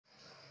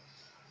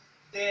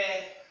the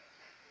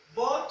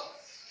both,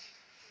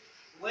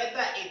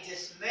 whether it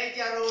is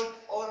major road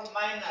or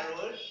minor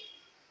road,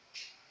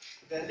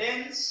 the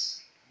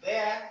lanes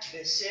bear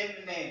the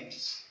same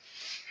names.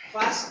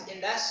 First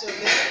industrial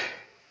lane,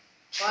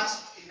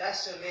 first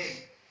industrial lane.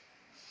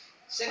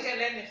 Second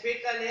lane,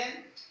 fatal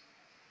lane.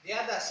 The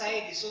other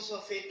side is also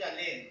fatal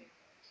lane.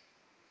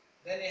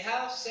 Then you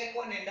have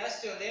second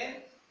industrial lane,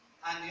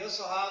 and you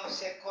also have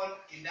second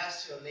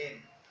industrial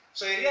lane.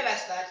 So you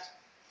realize that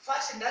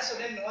first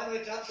industrial lane,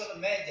 one-way traffic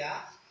major,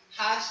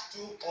 has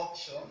two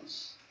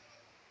options.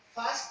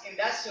 First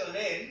industrial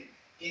lane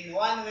in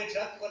one-way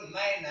traffic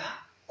minor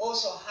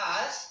also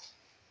has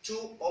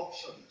two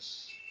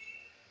options.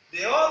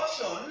 The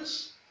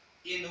options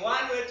in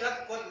one-way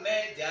traffic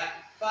major,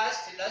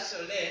 first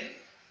industrial lane,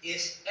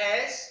 is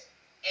S,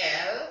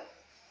 L.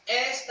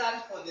 S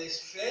stands for the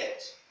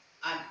straight,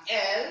 and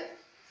L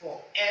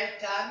for L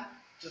turn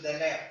to the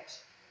left.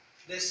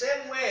 The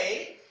same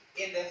way,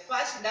 in the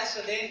first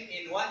industrial lane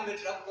in one-way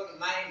traffic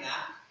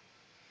minor,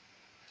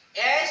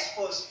 S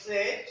for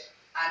straight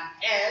and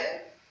L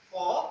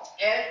for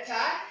L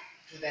turn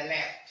to the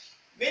left,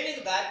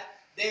 meaning that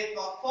they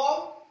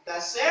perform the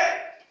same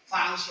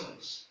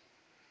functions.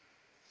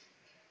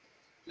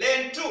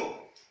 Lane 2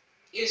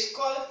 is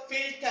called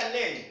filter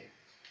lane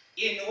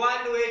in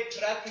one-way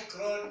traffic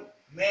road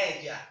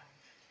major.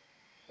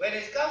 When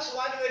it comes to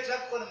one-way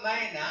traffic road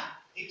minor,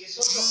 it is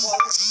also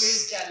called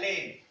filter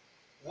lane.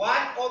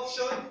 One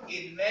option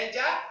in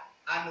major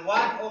and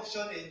one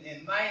option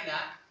in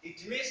minor.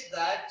 It means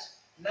that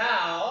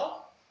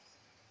now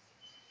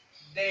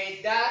they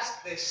does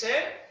the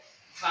same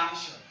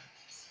function.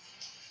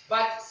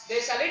 But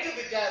there's a little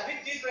bit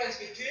difference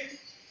between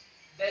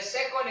the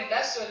second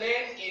industrial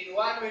lane in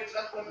one-way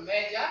traffic road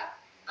major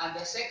and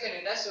the second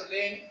industrial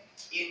lane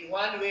in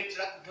one-way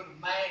traffic road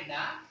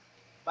minor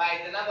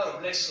by the number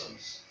of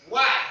lessons.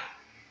 Why?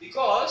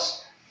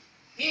 Because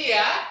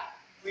here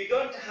we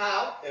don't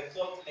have the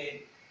fourth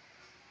lane,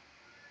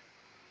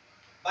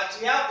 but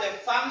we have the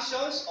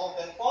functions of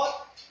the fourth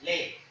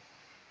lane.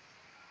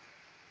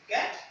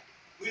 Okay?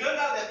 We don't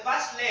have the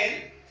first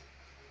lane,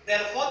 the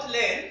fourth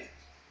lane,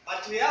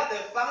 but we have the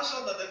function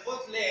of the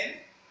fourth lane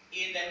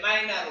in the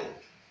minor road.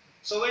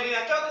 So when you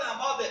are talking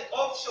about the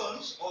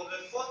options of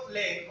the fourth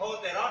lane or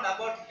the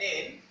roundabout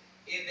lane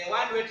in the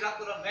one-way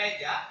traffic road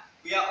major,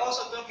 we are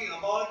also talking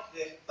about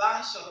the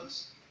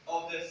functions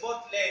of the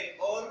fourth lane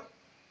or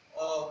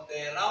of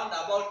the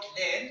roundabout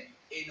lane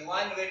in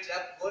one-way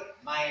traffic road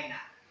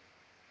minor.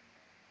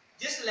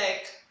 Just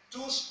like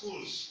two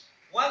schools.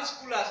 One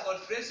school has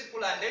got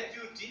principal and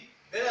deputy,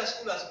 the other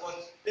school has got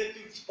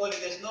deputy, only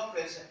there's no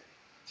principal.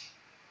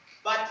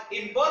 But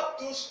in both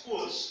two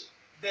schools,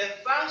 the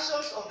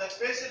functions of the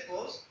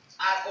principals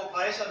are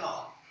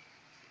operational.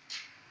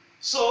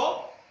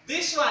 So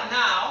this one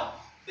now,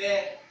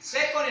 the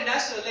second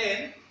industrial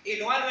lane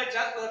in one-way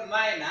traffic road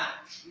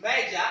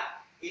major,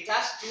 it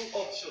has two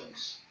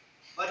options.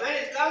 But when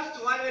it comes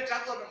to one-way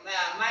traffic road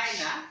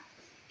minor,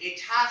 it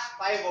has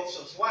 5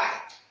 options. Why?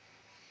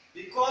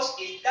 Because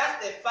it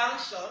does the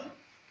function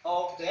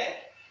of the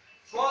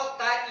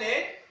third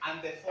lane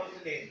and the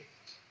fourth lane.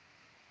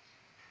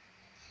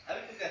 Are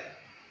we together?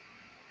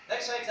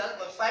 That's why it has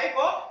got 5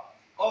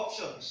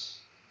 options.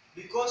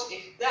 Because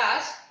it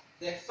does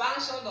the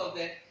function of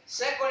the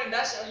second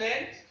industrial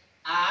lane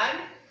and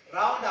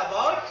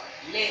roundabout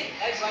lane.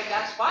 That's why it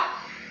has 5.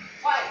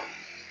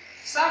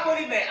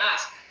 Somebody may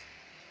ask,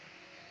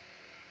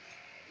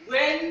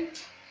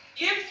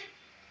 if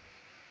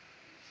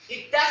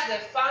it does the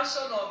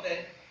function of the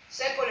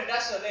second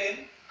industrial lane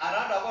and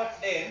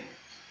roundabout lane,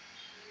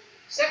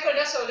 second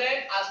industrial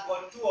lane has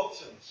got 2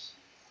 options.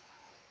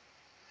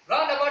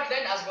 Roundabout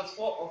lane has got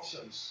 4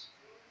 options.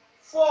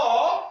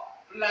 4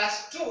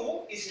 plus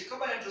 2 is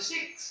equivalent to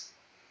 6.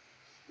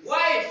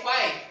 Why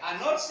 5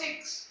 and not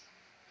 6?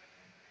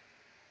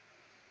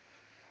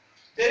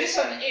 The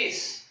reason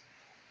is,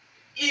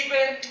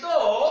 even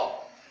though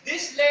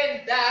this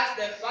lane does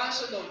the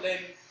function of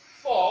lane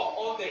 4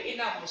 or the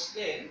innermost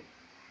lane,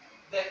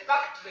 the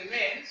fact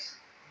remains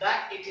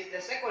that it is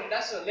the second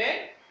industrial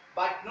lane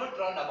but not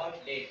roundabout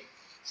lane.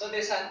 So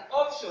there's an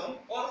option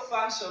or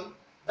function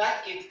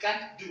that it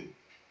can't do.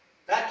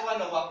 That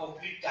one of a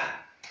complete turn.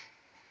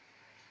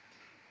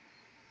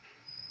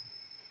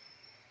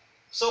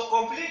 So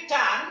complete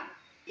turn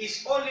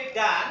is only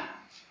done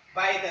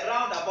by the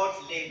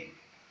roundabout lane.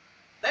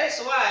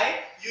 That's why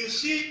you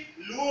see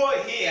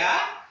Luo here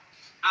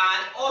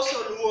and also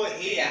Luo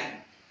here.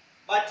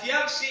 But you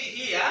have C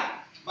here,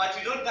 but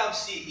you don't have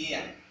C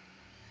here.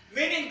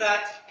 Meaning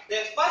that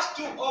the first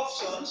 2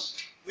 options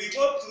we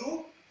go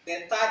through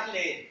the third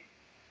lane.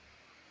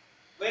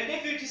 When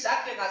deputy is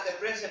acting as the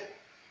principal,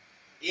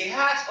 he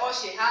has or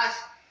she has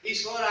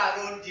his or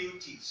her own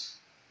duties.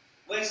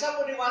 When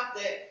somebody wants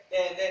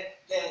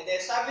the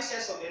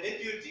services of the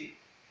deputy,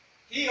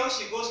 he or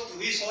she goes to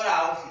his or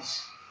her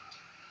office.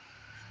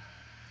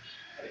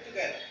 Are we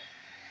together?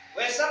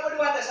 When somebody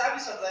wants the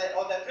service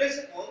of the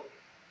principal,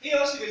 he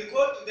or she will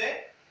go to the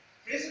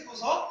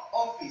principal's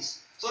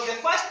office. So the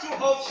first 2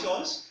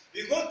 options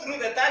we go through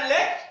the third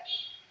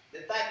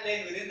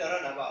lane within the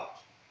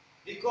roundabout,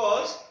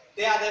 because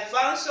they are the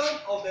function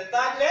of the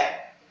third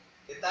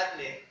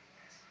lane.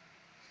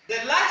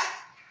 The last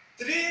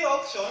three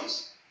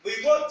options,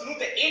 we go through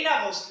the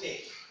innermost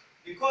lane,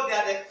 because they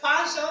are the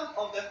function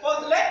of the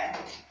fourth lane.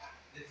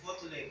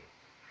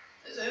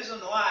 That's the reason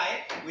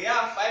why we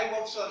have 5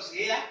 options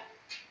here,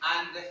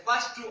 and the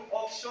first 2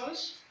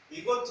 options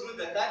we go through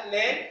the third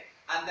lane,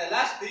 and the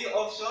last 3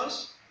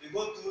 options we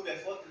go through the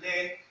fourth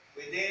lane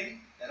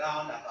within the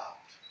roundabout.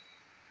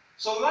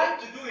 So we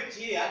want to do it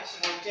here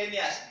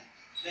simultaneously,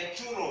 the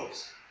 2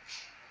 roads.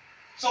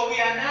 So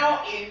we are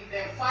now in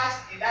the first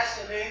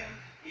industrial lane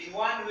in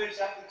one-way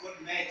traffic code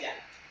measure.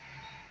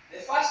 The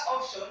first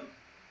option,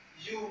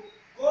 you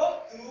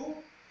go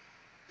through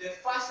the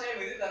first lane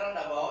within the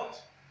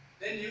roundabout,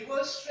 then you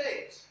go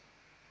straight.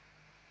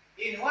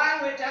 In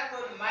one-way traffic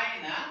code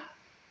minor,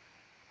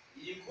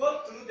 you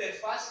go through the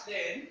first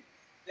lane,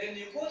 then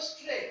you go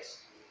straight.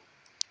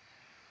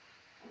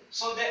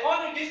 So the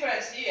only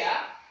difference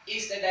here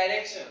is the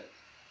direction.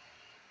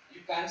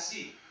 You can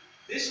see.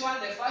 This one,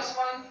 the first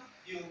one,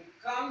 you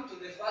come to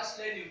the first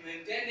lane, you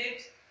maintain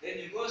it, then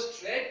you go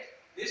straight.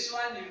 This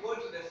one, you go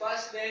to the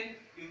first lane,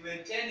 you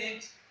maintain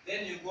it,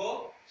 then you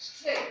go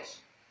straight.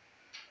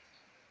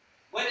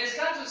 When it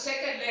comes to the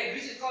second lane,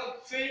 which is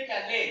called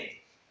filter lane,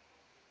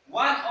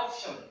 one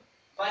option,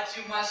 but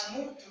you must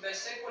move to the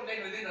second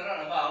lane within the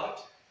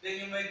roundabout, then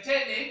you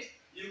maintain it,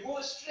 you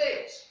go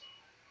straight.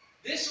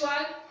 This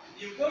one,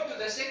 you go to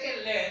the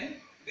second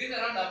lane within the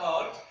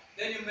roundabout,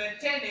 then you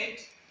maintain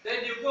it,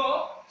 then you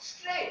go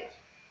straight.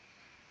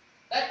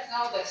 That's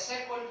now the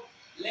second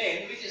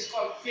lane, which is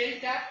called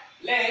filter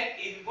lane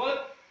in both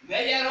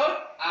major road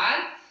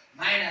and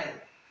minor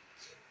road.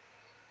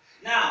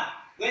 Now,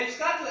 when you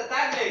start to the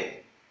third lane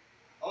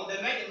of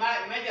the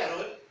major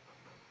road,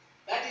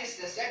 that is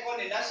the second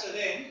industrial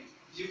lane,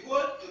 you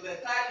go to the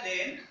third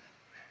lane,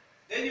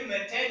 then you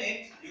maintain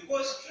it, you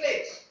go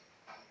straight.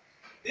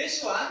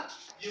 This one,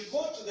 you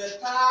go to the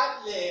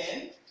third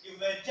lane, you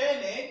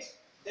maintain it,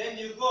 then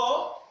you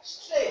go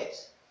straight.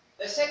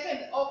 The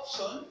second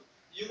option,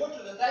 you go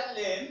to the third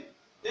lane,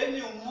 then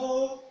you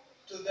move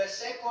to the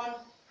second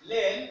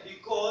lane,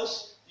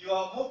 because you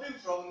are moving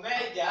from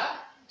major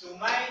to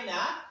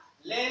minor.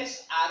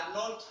 Lanes are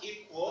not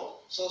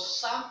equal, so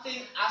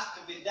something has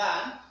to be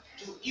done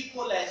to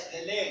equalize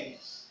the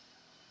lanes.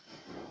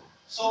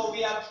 So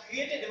we have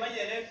created the major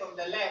lane from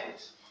the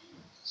left.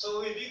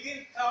 So we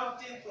begin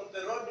counting from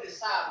the road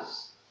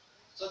reserves.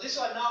 So this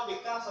one now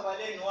becomes our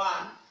lane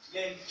 1,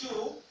 lane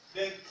 2,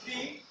 lane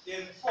 3,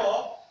 lane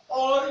 4,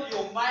 or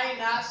you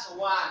minus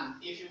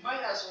 1. If you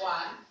minus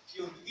 1,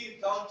 you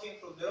begin counting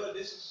from the road.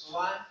 This is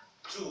 1,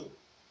 2.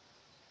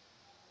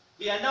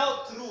 We are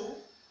now through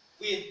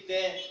with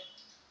the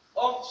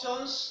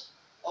options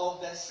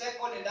of the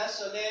second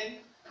industrial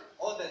lane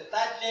or the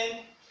third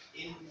lane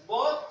in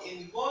both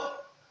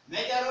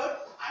major road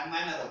and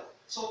minor road.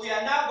 So we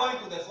are now going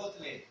to the fourth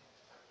lane,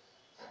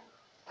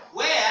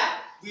 where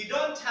we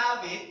don't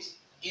have it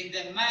in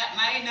the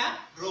minor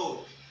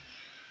road,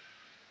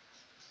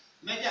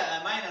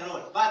 minor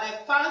road, but the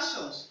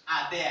functions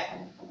are there.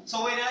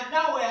 So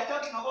now we are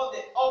talking about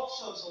the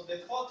options of the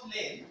fourth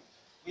lane.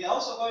 We are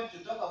also going to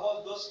talk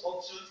about those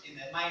options in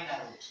the minor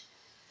road.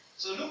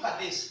 So look at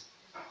this.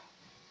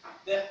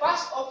 The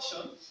first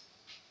option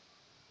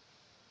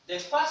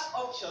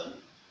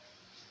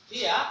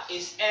here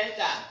is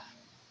L-turn.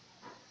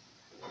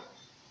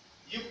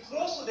 You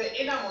cross to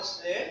the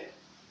innermost lane,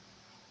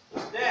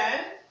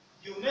 then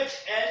you make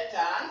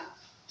L-turn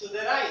to the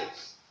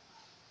right,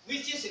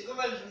 which is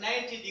equivalent to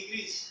 90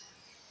 degrees.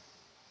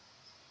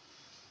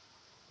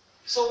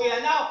 So we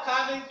are now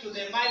coming to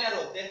the minor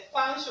road. The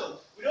function,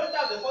 we don't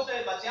have the fourth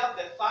lane, but you have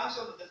the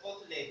function of the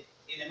fourth lane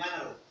in the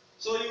minor road.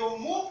 So you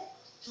move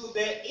to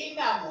the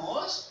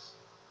innermost.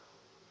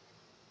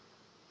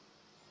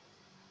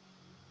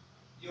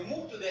 You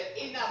move to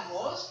the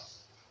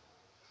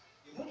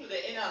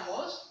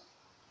innermost.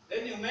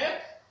 Then you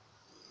make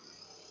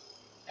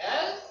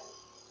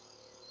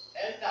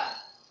L-turn.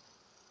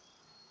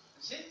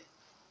 You see?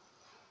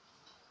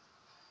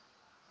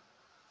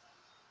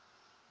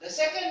 The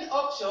second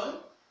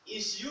option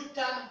is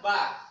U-turn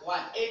back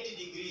 180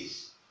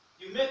 degrees.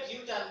 You make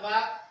U-turn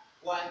back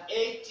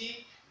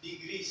 180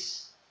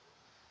 degrees.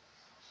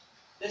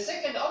 The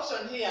second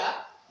option here,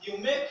 you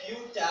make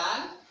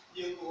U-turn,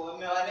 you go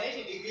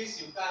 180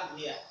 degrees, you come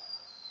here.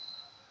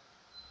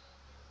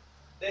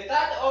 The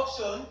third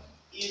option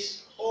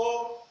is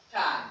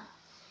O-turn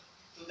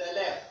to the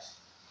left.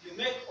 You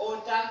make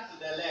O-turn to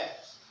the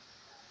left.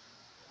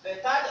 The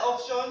third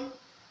option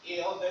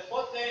of the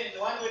fourth lane in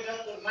one-way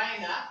traffic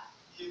minor,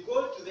 you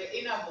go to the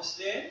innermost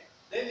lane,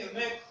 then you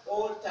make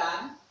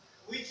O-turn,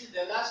 which is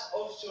the last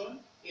option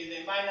in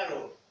the minor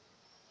road.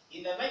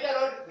 In the major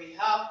road, we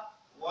have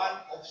one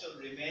option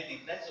remaining,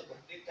 that's a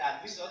complete turn,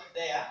 which is not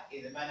there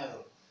in the minor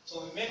road.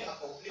 So we make a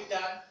complete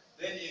turn,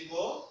 then you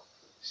go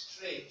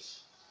straight.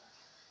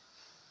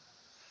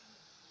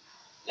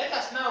 Let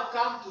us now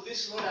come to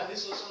this road and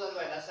this road so that we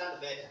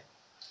understand better.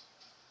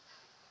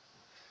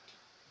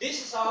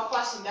 This is our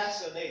first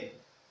industrial lane.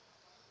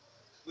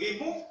 We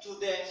move to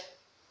the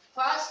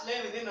first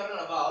lane within the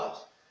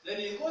roundabout,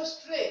 then you go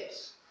straight.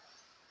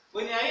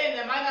 When you are here in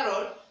the minor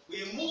road,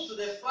 we move to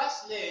the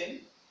first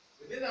lane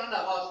within the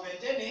roundabout,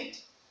 maintain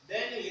it,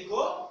 then we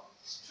go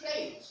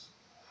straight.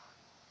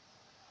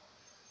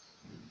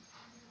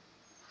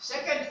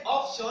 Second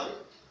option,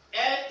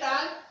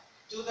 L-turn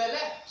to the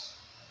left.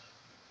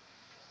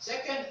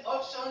 Second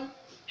option,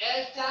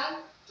 L-turn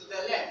to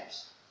the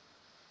left.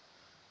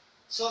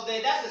 So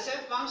they does the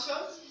same function,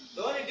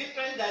 the only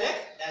different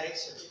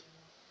direction.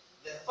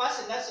 The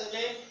first industrial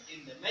lane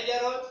in the major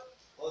road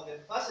or the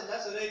first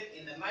industrial lane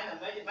in the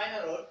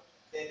minor road,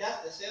 they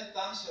does the same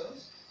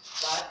functions,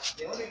 but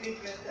the only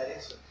different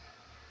direction.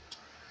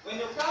 When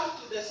you come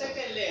to the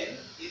second lane,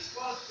 it's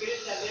called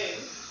filter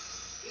lane.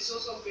 This is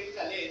also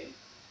filter lane.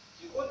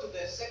 You go to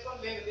the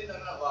second lane within the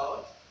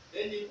roundabout,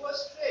 then you go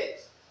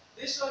straight.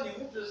 This one you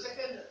move to the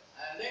second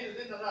lane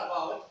within the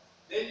roundabout,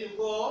 then you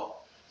go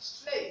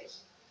straight.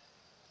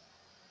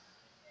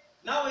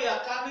 Now we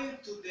are coming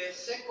to the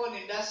second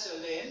industrial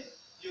lane.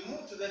 You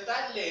move to the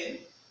third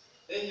lane,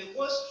 then you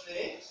go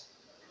straight.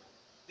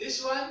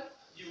 This one,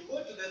 you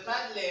go to the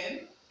third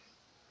lane,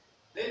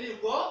 then you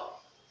go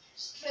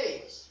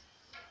straight.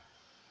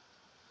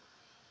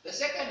 The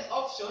second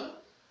option,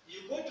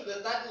 you go to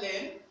the third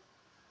lane,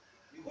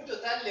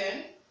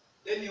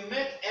 then you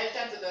make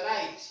L-turn to the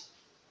right.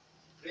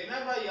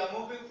 Remember, you are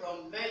moving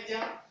from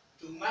major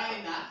to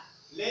minor.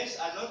 Lanes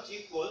are not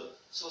equal,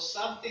 so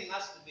something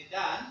has to be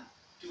done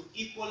to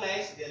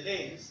equalize the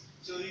lanes.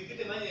 So you get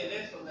the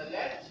lane from the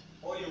left,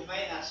 or you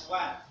minus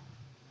 1.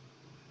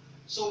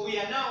 So we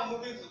are now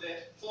moving to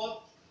the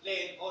fourth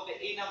lane, or the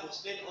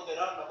innermost lane, or the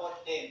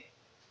roundabout lane,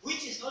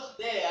 which is not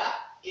there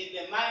in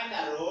the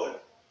minor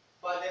road,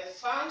 but the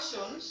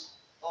functions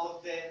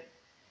of the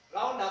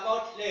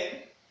roundabout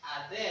lane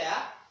are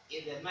there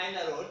in the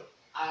minor road,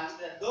 and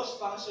those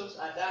functions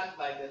are done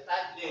by the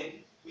third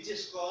lane, which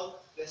is called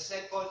the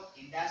second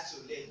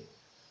industrial lane.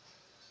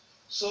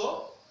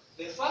 So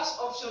the first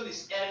option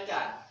is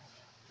L-turn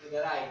to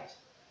the right,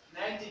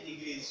 90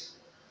 degrees.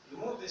 You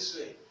move this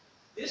way.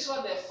 This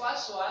one, the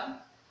first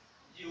one,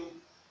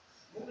 you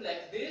move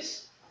like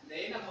this,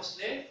 the innermost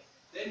lane,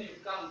 then you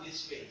come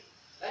this way.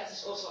 That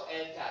is also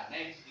L-turn,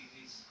 90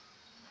 degrees.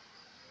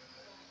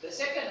 The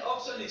second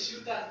option is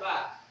U-turn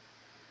back.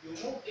 You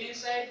move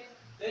inside,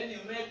 then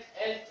you make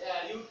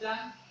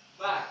U-turn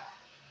back.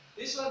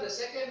 This one, the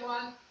second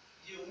one,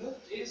 you move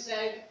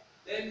inside,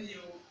 then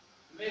you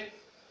make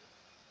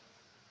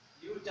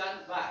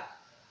U-turn back.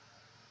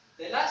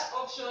 The last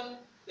option,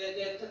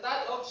 the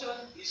third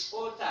option is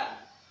O-turn.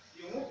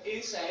 You move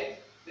inside,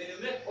 then you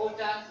make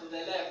O-turn to the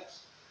left.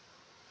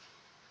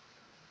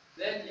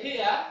 Then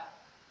here,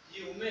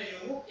 you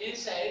move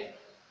inside,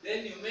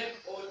 then you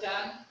make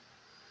O-turn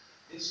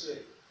this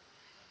way.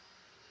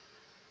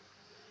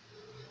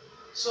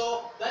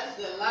 So that is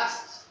the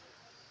last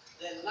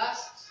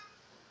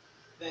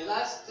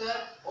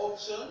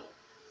option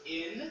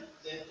in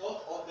the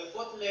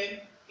fourth lane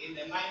in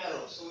the minor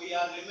road. So we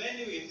are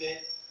remaining with the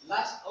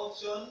last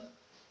option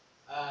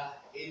of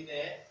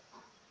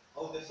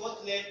the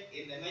fourth lane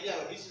in the major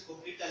road. This is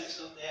complete turn, is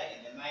not there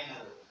in the minor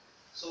road.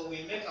 So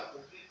we make a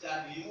complete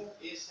turn, we move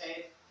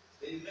inside,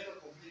 then you make a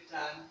complete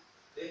turn,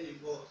 then you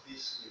go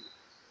this way.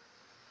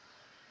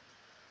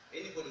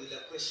 Anybody with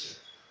a question?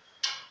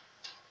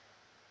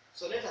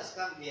 So let us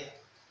come here.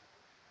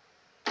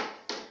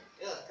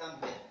 Let us come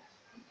here.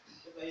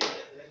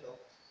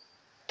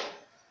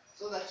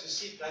 So that you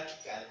see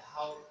practically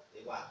how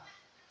they work.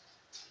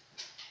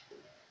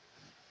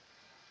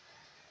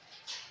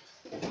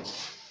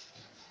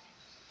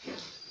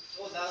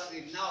 So that we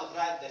now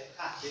drive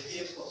the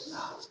vehicles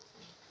now.